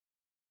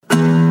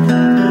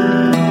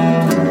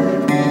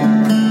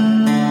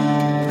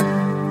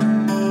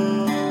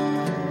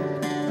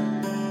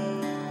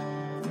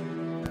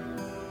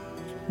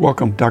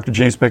Welcome, Dr.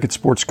 James Beckett,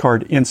 Sports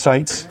Card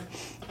Insights.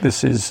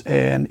 This is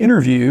an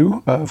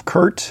interview of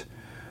Kurt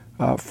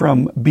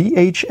from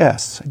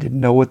BHS. I didn't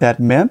know what that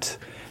meant.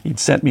 He'd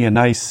sent me a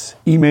nice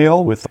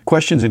email with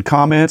questions and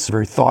comments,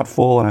 very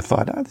thoughtful, and I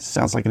thought, this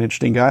sounds like an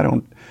interesting guy. I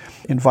don't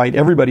invite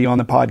everybody on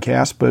the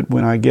podcast, but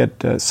when I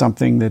get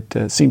something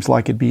that seems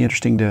like it'd be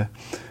interesting to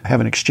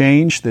have an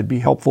exchange that'd be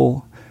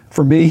helpful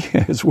for me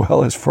as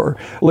well as for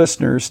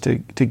listeners to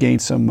gain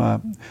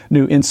some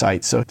new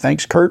insights. So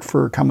thanks, Kurt,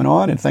 for coming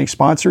on, and thanks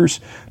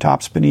sponsors,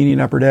 Topps, Panini and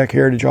Upper Deck,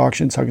 Heritage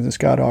Auctions, Huggins &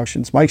 Scott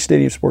Auctions, Mike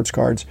Stadium Sports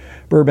Cards,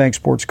 Burbank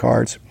Sports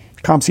Cards,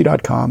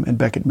 ComC.com, and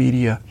Beckett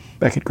Media,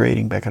 Beckett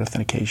Grading, Beckett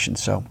Authentication.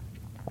 So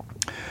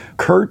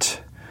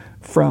Kurt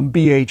from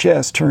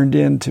BHS turned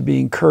into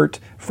being Kurt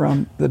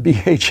from the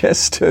BHS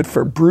stood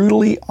for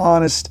Brutally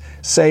Honest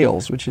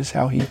Sales, which is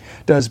how he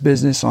does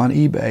business on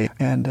eBay.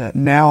 And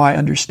now I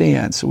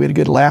understand. So we had a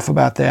good laugh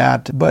about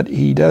that. But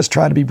he does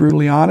try to be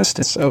brutally honest.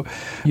 And so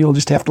you'll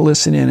just have to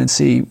listen in and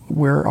see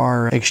where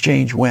our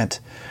exchange went.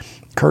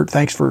 Kurt,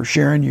 thanks for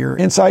sharing your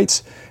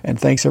insights. And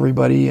thanks,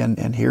 everybody.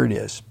 And here it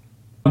is.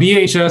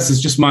 BHS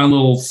is just my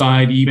little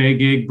side eBay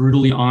gig,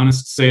 Brutally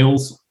Honest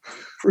Sales.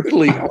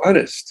 Brutally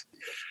honest.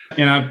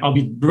 And I'll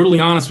be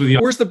brutally honest with you.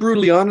 Where's the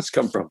brutally honest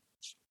come from?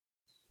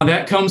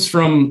 That comes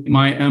from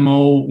my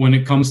MO when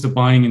it comes to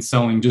buying and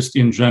selling, just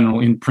in general,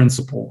 in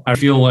principle. I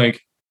feel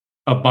like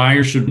a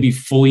buyer should be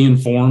fully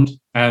informed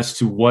as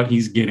to what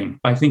he's getting.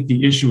 I think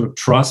the issue of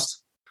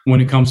trust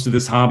when it comes to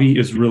this hobby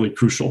is really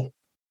crucial.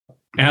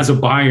 As a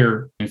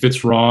buyer, if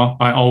it's raw,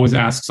 I always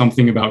ask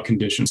something about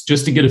conditions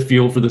just to get a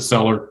feel for the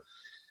seller.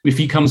 If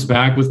he comes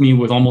back with me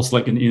with almost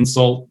like an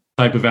insult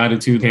type of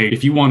attitude, hey,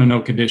 if you want to know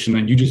condition,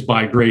 then you just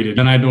buy graded,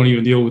 and I don't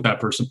even deal with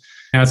that person.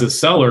 As a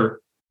seller,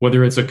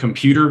 whether it's a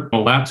computer, a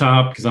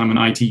laptop, because I'm an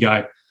IT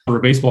guy, or a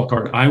baseball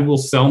card, I will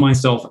sell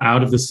myself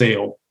out of the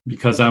sale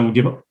because I will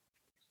give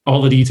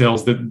all the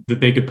details that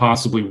they could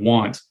possibly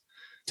want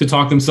to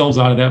talk themselves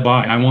out of that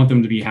buy. I want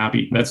them to be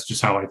happy. That's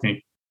just how I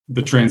think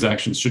the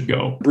transactions should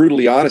go.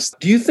 Brutally honest.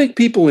 Do you think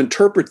people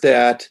interpret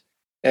that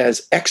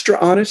as extra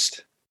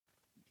honest?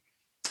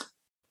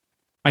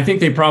 I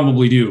think they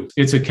probably do.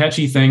 It's a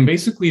catchy thing.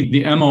 Basically,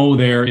 the MO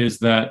there is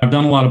that I've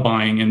done a lot of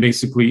buying and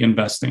basically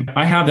investing.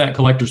 I have that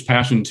collector's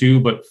passion too,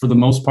 but for the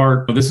most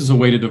part, this is a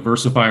way to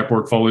diversify a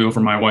portfolio for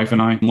my wife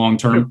and I long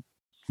term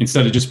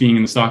instead of just being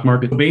in the stock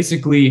market.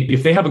 Basically,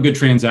 if they have a good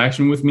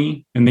transaction with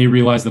me and they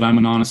realize that I'm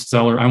an honest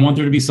seller, I want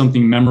there to be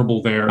something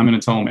memorable there. I'm going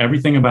to tell them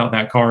everything about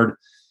that card,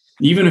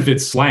 even if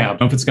it's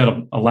slab. If it's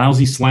got a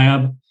lousy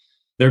slab,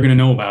 they're going to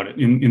know about it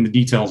in the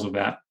details of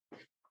that.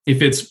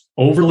 If it's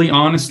overly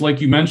honest, like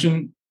you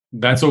mentioned,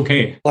 that's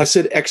okay. I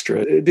said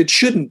extra. It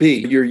shouldn't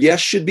be. Your yes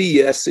should be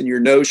yes and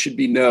your no should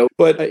be no.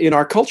 But in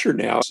our culture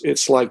now,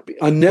 it's like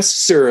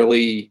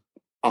unnecessarily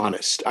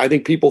honest. I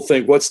think people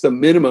think, what's the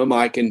minimum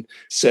I can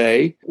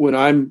say when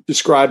I'm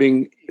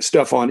describing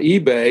stuff on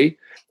eBay?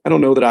 I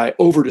don't know that I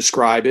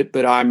over-describe it,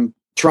 but I'm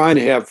trying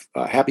to have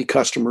happy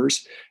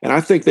customers. And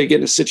I think they get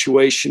in a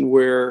situation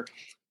where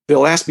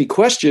they'll ask me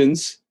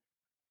questions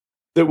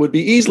that would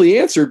be easily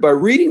answered by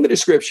reading the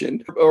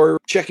description or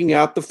checking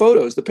out the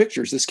photos, the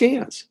pictures, the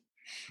scans.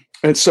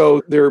 And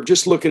so they're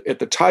just looking at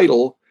the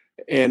title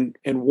and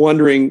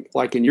wondering,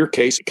 like in your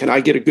case, can I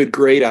get a good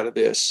grade out of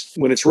this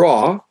when it's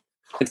raw?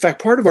 In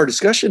fact, part of our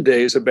discussion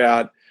today is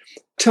about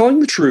telling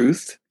the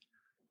truth,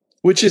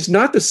 which is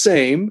not the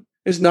same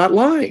as not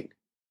lying.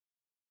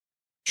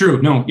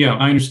 True. No, yeah,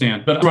 I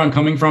understand. But where I'm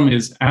coming from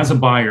is, as a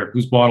buyer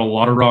who's bought a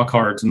lot of raw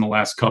cards in the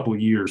last couple of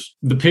years,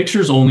 the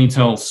pictures only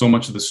tell so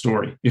much of the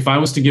story. If I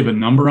was to give a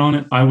number on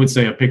it, I would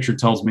say a picture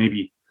tells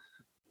maybe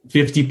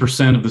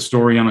 50% of the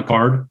story on a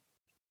card.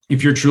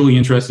 If you're truly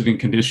interested in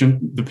condition,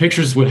 the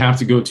pictures would have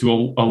to go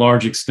to a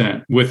large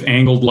extent with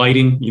angled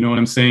lighting, you know what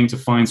I'm saying, to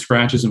find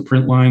scratches and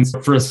print lines.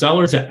 For a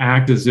seller to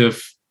act as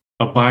if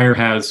a buyer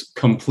has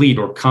complete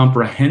or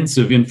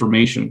comprehensive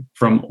information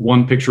from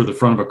one picture of the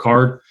front of a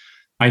card,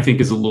 I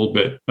think is a little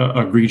bit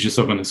egregious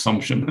of an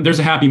assumption. There's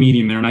a happy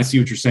medium there, and I see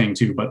what you're saying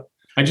too, but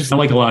I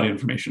like a lot of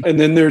information. And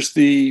then there's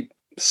the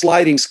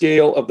sliding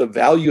scale of the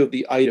value of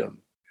the item.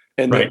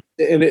 And right.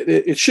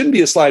 It shouldn't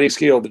be a sliding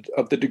scale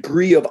of the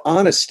degree of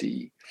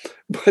honesty,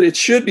 but it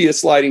should be a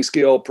sliding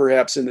scale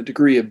perhaps in the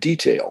degree of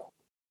detail.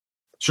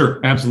 Sure,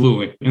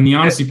 absolutely. And the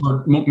honesty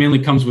part mainly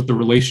comes with the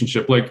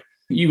relationship. Like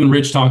you and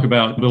Rich talk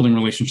about building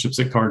relationships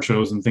at card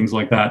shows and things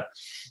like that.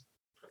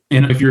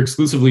 And if you're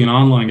exclusively an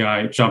online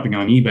guy shopping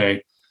on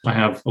eBay, I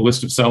have a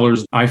list of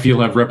sellers I feel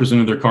have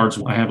represented their cards.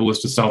 I have a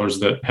list of sellers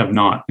that have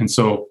not. And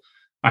so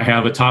I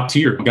have a top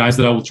tier, guys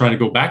that I will try to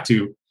go back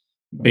to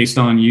based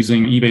on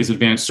using eBay's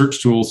advanced search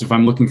tools. If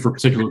I'm looking for a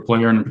particular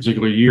player in a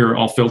particular year,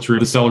 I'll filter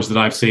the sellers that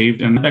I've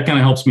saved. And that kind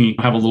of helps me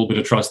have a little bit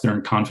of trust there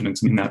and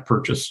confidence in that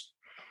purchase.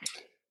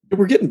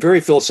 We're getting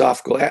very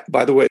philosophical.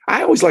 By the way,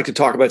 I always like to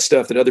talk about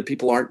stuff that other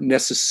people aren't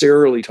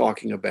necessarily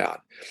talking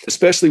about,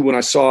 especially when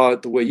I saw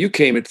the way you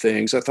came at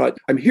things. I thought,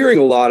 I'm hearing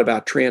a lot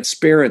about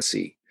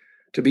transparency.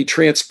 To be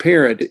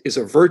transparent is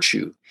a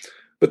virtue.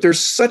 But there's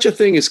such a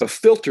thing as a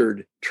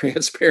filtered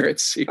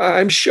transparency.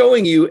 I'm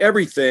showing you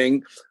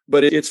everything,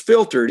 but it's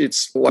filtered.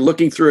 It's like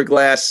looking through a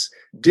glass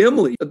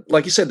dimly.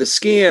 Like you said, the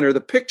scan or the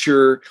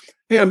picture,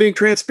 hey, I'm being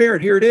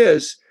transparent. Here it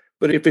is.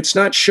 But if it's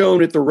not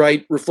shown at the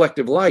right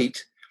reflective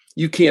light,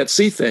 you can't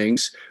see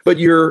things, but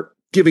you're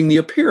giving the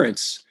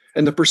appearance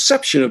and the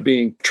perception of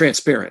being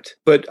transparent.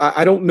 But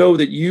I don't know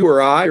that you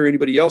or I or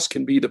anybody else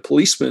can be the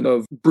policeman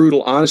of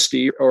brutal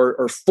honesty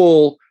or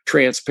full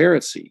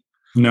transparency.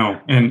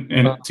 No. And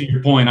to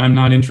your point, I'm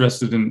not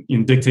interested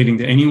in dictating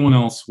to anyone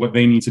else what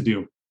they need to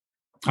do.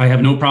 I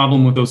have no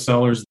problem with those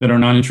sellers that are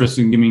not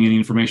interested in giving any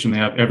information. They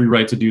have every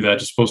right to do that.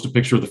 Just post a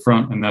picture of the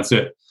front and that's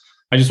it.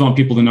 I just want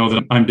people to know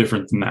that I'm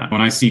different than that.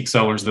 When I seek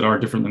sellers that are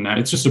different than that,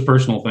 it's just a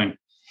personal thing.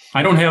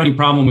 I don't have any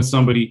problem with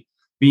somebody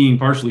being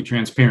partially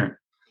transparent,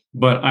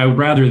 but I would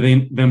rather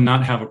them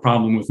not have a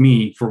problem with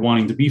me for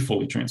wanting to be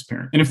fully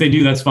transparent. And if they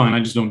do, that's fine.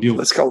 I just don't deal with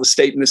it. Let's call it a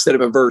statement instead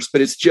of a verse, but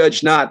it's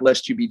judge not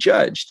lest you be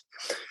judged.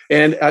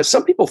 And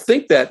some people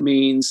think that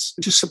means,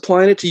 just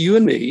applying it to you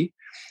and me,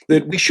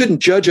 that we shouldn't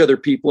judge other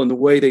people in the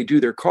way they do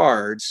their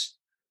cards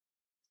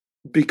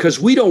because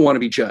we don't want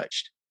to be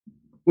judged.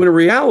 When in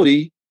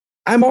reality,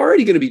 I'm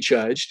already going to be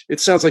judged.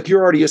 It sounds like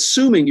you're already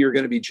assuming you're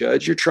going to be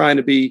judged. You're trying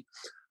to be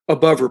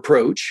above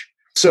reproach.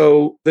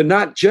 So the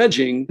not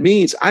judging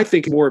means, I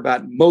think, more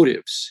about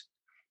motives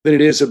than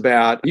it is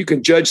about, you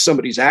can judge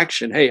somebody's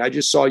action. Hey, I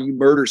just saw you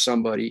murder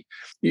somebody.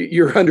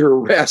 You're under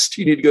arrest.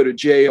 You need to go to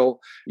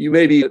jail. You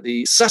may be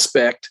the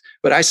suspect,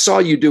 but I saw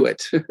you do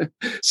it.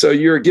 So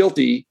you're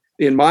guilty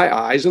in my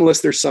eyes,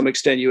 unless there's some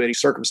extenuating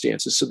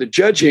circumstances. So the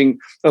judging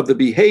of the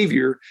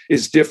behavior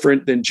is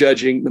different than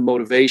judging the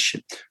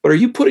motivation. But are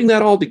you putting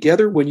that all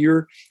together when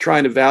you're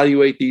trying to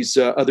evaluate these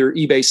other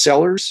eBay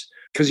sellers?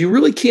 Because you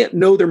really can't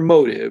know their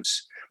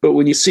motives. But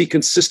when you see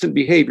consistent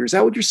behavior, is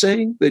that what you're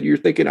saying? That you're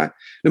thinking, no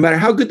matter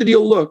how good the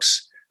deal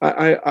looks,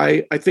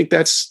 I think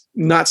that's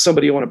not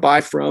somebody I want to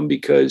buy from,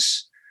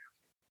 because,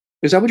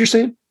 is that what you're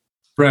saying?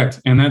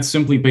 Correct. And that's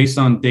simply based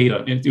on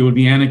data. It would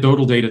be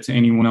anecdotal data to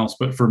anyone else.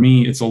 But for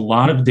me, it's a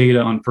lot of data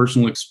on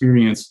personal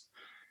experience.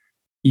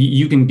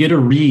 You can get a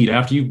read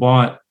after you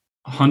bought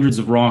hundreds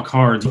of raw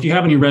cards. If you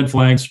have any red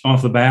flags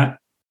off the bat,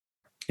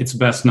 it's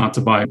best not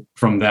to buy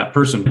from that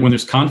person. When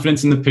there's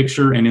confidence in the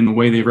picture and in the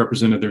way they've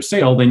represented their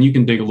sale, then you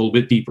can dig a little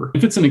bit deeper.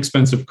 If it's an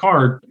expensive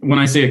card, when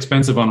I say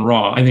expensive on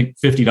raw, I think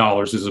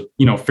 $50 is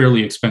a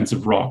fairly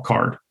expensive raw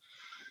card.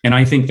 And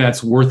I think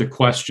that's worth a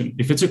question.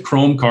 If it's a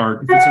chrome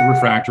card, if it's a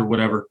refractor,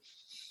 whatever,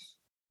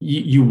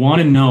 you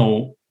want to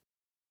know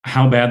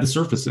how bad the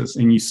surface is.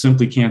 And you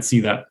simply can't see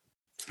that.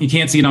 You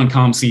can't see it on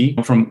ComC.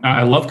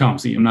 I love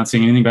ComC. I'm not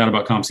saying anything bad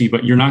about ComC,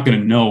 but you're not going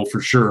to know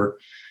for sure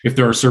if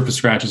there are surface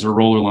scratches or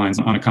roller lines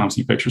on a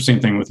ComC picture.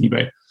 Same thing with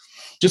eBay.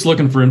 Just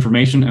looking for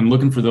information and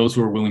looking for those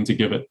who are willing to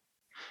give it.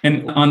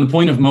 And on the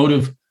point of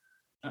motive,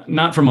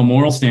 not from a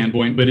moral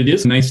standpoint, but it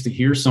is nice to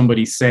hear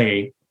somebody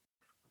say,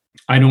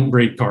 I don't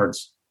grade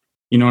cards.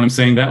 You know what I'm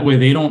saying? That way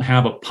they don't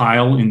have a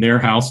pile in their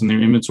house, in their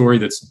inventory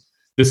this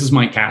is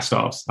my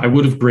cast-offs. I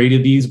would have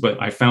graded these,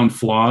 but I found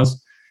flaws.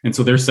 And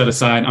so they're set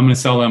aside. I'm going to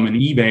sell them on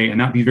eBay and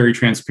not be very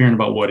transparent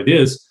about what it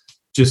is.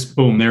 Just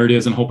boom, there it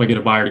is, and hope I get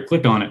a buyer to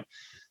click on it.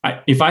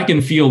 If I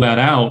can feel that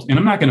out, and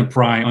I'm not going to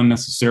pry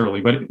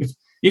unnecessarily, but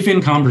if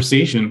in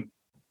conversation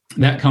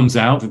that comes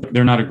out that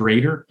they're not a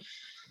grader,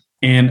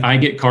 and I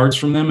get cards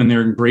from them and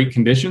they're in great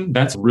condition,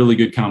 that's a really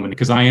good combination,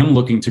 because I am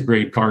looking to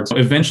grade cards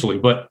eventually.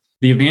 But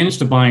the advantage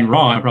to buying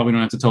raw, I probably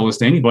don't have to tell this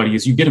to anybody,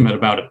 is you get them at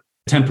about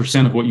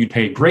 10% of what you'd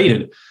pay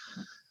graded.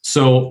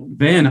 So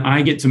then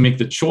I get to make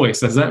the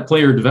choice. As that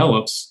player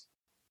develops,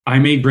 I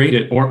may grade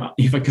it,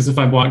 because if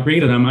I bought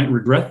graded, I might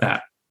regret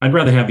that. I'd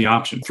rather have the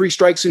option. 3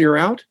 strikes and you're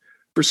out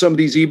for some of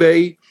these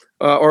eBay,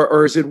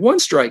 or is it 1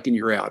 strike and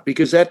you're out?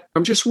 Because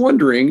I'm just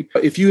wondering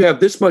if you have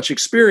this much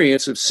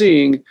experience of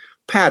seeing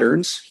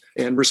patterns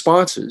and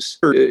responses,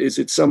 or is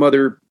it some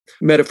other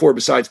metaphor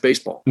besides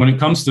baseball? When it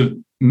comes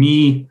to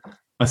me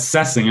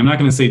assessing, I'm not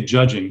going to say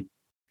judging,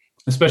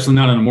 especially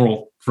not on a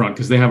moral front,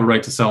 because they have a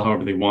right to sell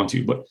however they want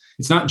to. But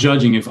it's not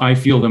judging if I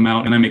feel them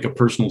out and I make a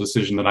personal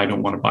decision that I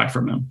don't want to buy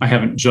from them. I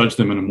haven't judged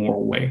them in a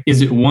moral way.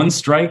 Is it 1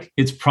 strike?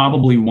 It's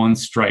probably 1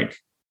 strike.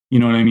 You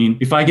know what I mean?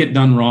 If I get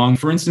done wrong,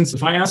 for instance,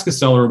 if I ask a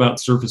seller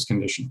about surface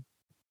condition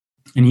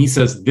and he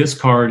says, this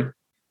card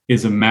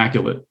is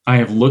immaculate, I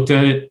have looked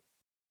at it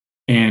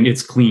and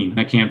it's clean,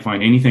 I can't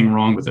find anything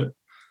wrong with it.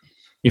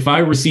 If I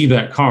receive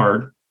that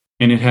card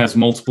and it has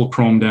multiple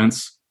chrome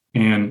dents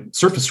and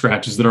surface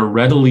scratches that are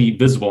readily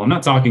visible, I'm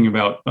not talking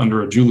about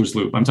under a jeweler's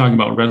loupe, I'm talking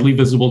about readily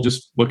visible,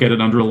 just look at it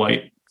under a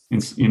light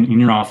in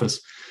your office.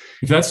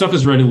 If that stuff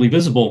is readily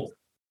visible,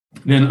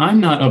 then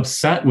I'm not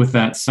upset with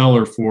that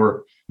seller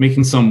for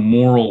making some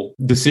moral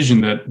decision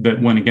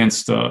that went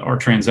against our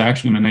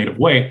transaction in a negative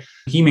way.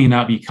 He may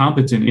not be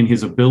competent in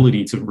his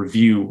ability to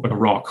review a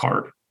raw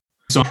card.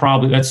 So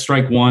probably that's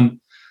strike 1,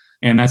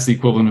 and that's the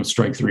equivalent of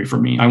strike 3 for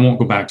me. I won't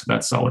go back to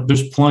that seller.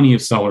 There's plenty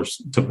of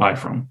sellers to buy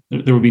from.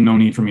 There would be no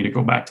need for me to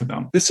go back to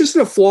them. This isn't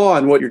a flaw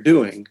in what you're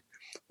doing,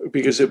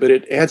 but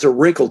it adds a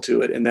wrinkle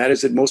to it, and that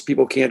is that most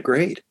people can't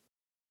grade.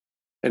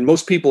 And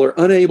most people are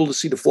unable to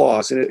see the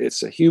flaws. And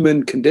it's a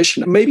human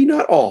condition. Maybe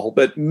not all,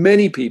 but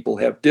many people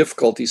have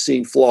difficulty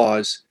seeing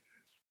flaws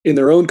in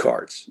their own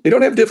cards. They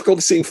don't have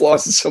difficulty seeing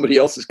flaws in somebody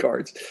else's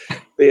cards.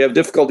 They have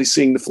difficulty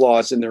seeing the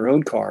flaws in their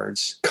own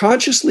cards.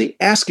 Consciously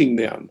asking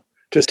them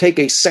to take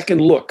a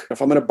second look.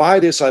 If I'm going to buy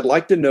this, I'd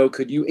like to know,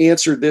 could you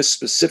answer this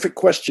specific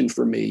question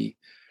for me?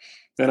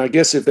 And I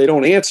guess if they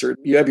don't answer,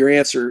 you have your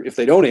answer. If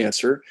they don't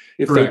answer,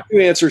 if Correct. They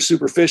do answer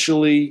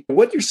superficially,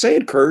 what you're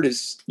saying, Kurt,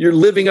 is you're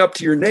living up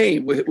to your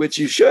name, which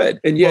you should.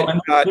 And yet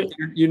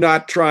you're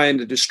not trying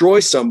to destroy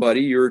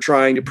somebody. You're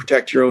trying to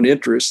protect your own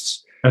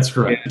interests. That's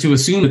correct. To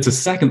assume it's a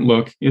second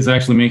look is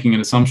actually making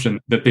an assumption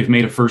that they've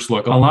made a first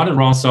look. A lot of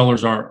raw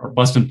sellers are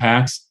busting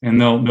packs,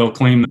 and they'll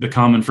claim the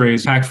common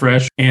phrase "pack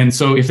fresh." And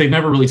so, if they've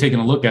never really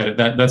taken a look at it,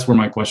 that's where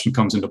my question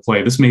comes into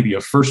play. This may be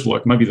a first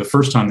look, might be the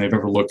first time they've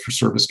ever looked for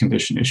service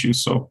condition issues.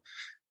 So,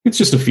 it's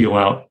just a feel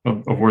out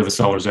of where the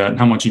seller's at and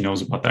how much he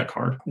knows about that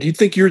card. Do you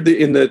think you're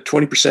in the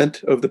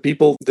 20% of the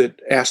people that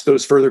ask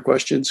those further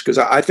questions? Because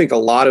I think a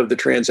lot of the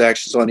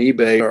transactions on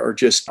eBay are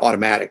just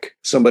automatic.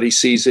 Somebody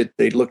sees it,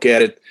 they look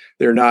at it.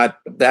 They're not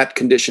that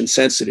condition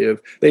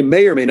sensitive. They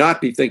may or may not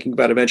be thinking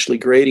about eventually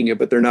grading it,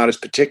 but they're not as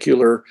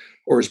particular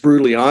or as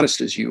brutally honest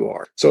as you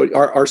are. So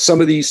are some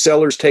of these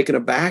sellers taken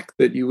aback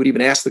that you would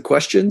even ask the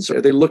questions?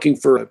 Are they looking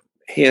for a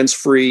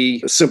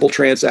hands-free, simple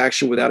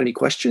transaction without any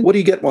question? What do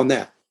you get on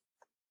that?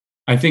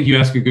 I think you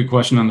ask a good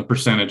question on the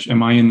percentage.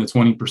 Am I in the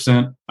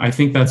 20%? I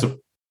think that's a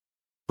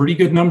pretty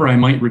good number. I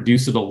might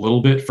reduce it a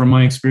little bit from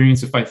my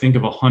experience. If I think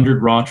of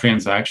 100 raw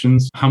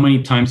transactions, how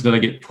many times did I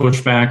get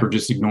pushback or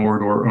just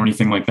ignored or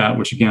anything like that?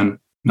 Which again,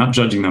 not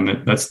judging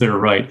them, that's their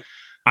right.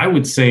 I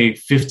would say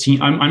 15.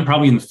 I'm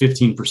probably in the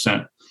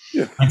 15%.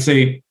 Yeah. I'd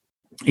say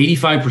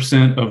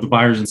 85% of the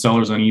buyers and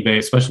sellers on eBay,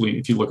 especially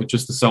if you look at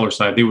just the seller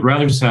side, they would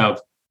rather just have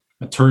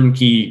a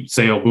turnkey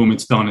sale. Boom,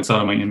 it's done. It's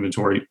out of my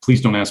inventory.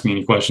 Please don't ask me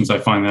any questions. I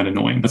find that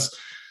annoying. That's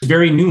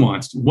very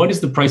nuanced. What is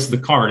the price of the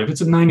card? If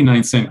it's a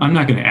 99 cent, I'm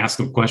not going to ask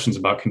them questions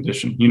about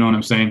condition. You know what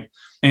I'm saying?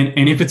 And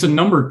if it's a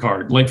numbered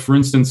card, like for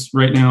instance,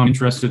 right now I'm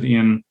interested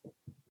in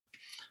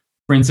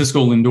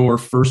Francisco Lindor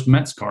first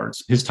Mets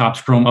cards, his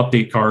Topps Chrome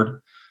update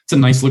card. It's a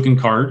nice looking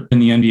card. In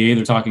the NBA,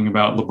 they're talking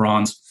about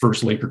LeBron's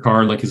first Laker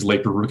card, like his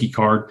Laker rookie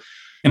card.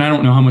 And I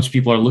don't know how much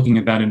people are looking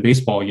at that in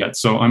baseball yet.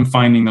 So I'm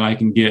finding that I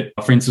can get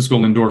Francisco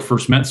Lindor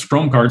first Mets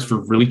Chrome cards for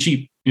really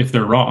cheap if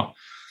they're raw.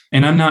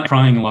 And I'm not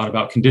crying a lot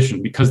about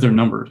condition because they're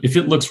numbered. If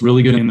it looks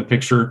really good in the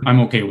picture, I'm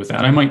okay with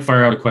that. I might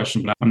fire out a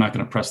question, but I'm not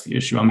going to press the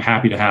issue. I'm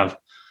happy to have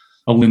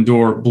a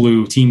Lindor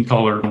blue team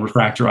color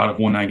refractor out of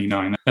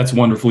 199. That's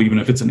wonderful, even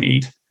if it's an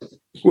 8.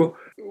 Well,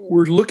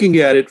 we're looking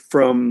at it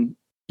from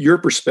your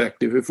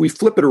perspective. If we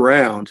flip it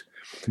around,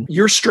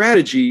 your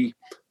strategy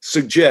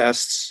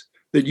suggests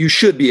that you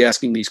should be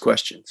asking these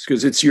questions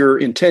because it's your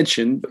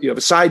intention. You have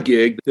a side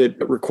gig that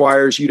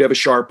requires you to have a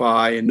sharp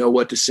eye and know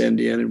what to send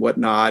in and what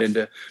not, and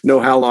to know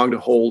how long to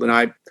hold. And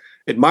I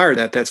admire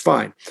that. That's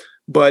fine.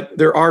 But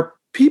there are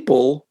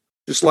people,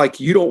 just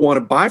like you don't want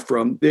to buy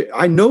from.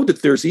 I know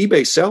that there's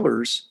eBay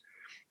sellers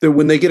that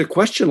when they get a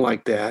question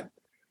like that,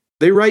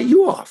 they write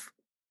you off.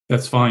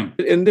 That's fine.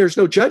 And there's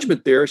no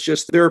judgment there. It's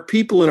just there are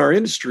people in our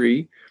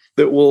industry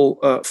that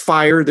will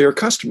fire their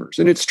customers.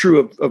 And it's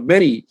true of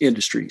many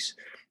industries.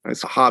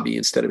 It's a hobby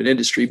instead of an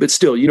industry, but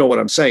still, you know what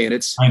I'm saying.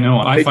 I know.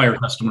 I fire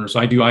customers.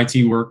 I do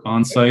IT work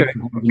on site.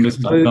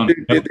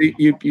 Okay.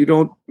 You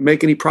don't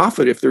make any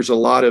profit if there's a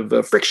lot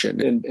of friction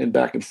and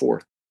back and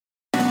forth.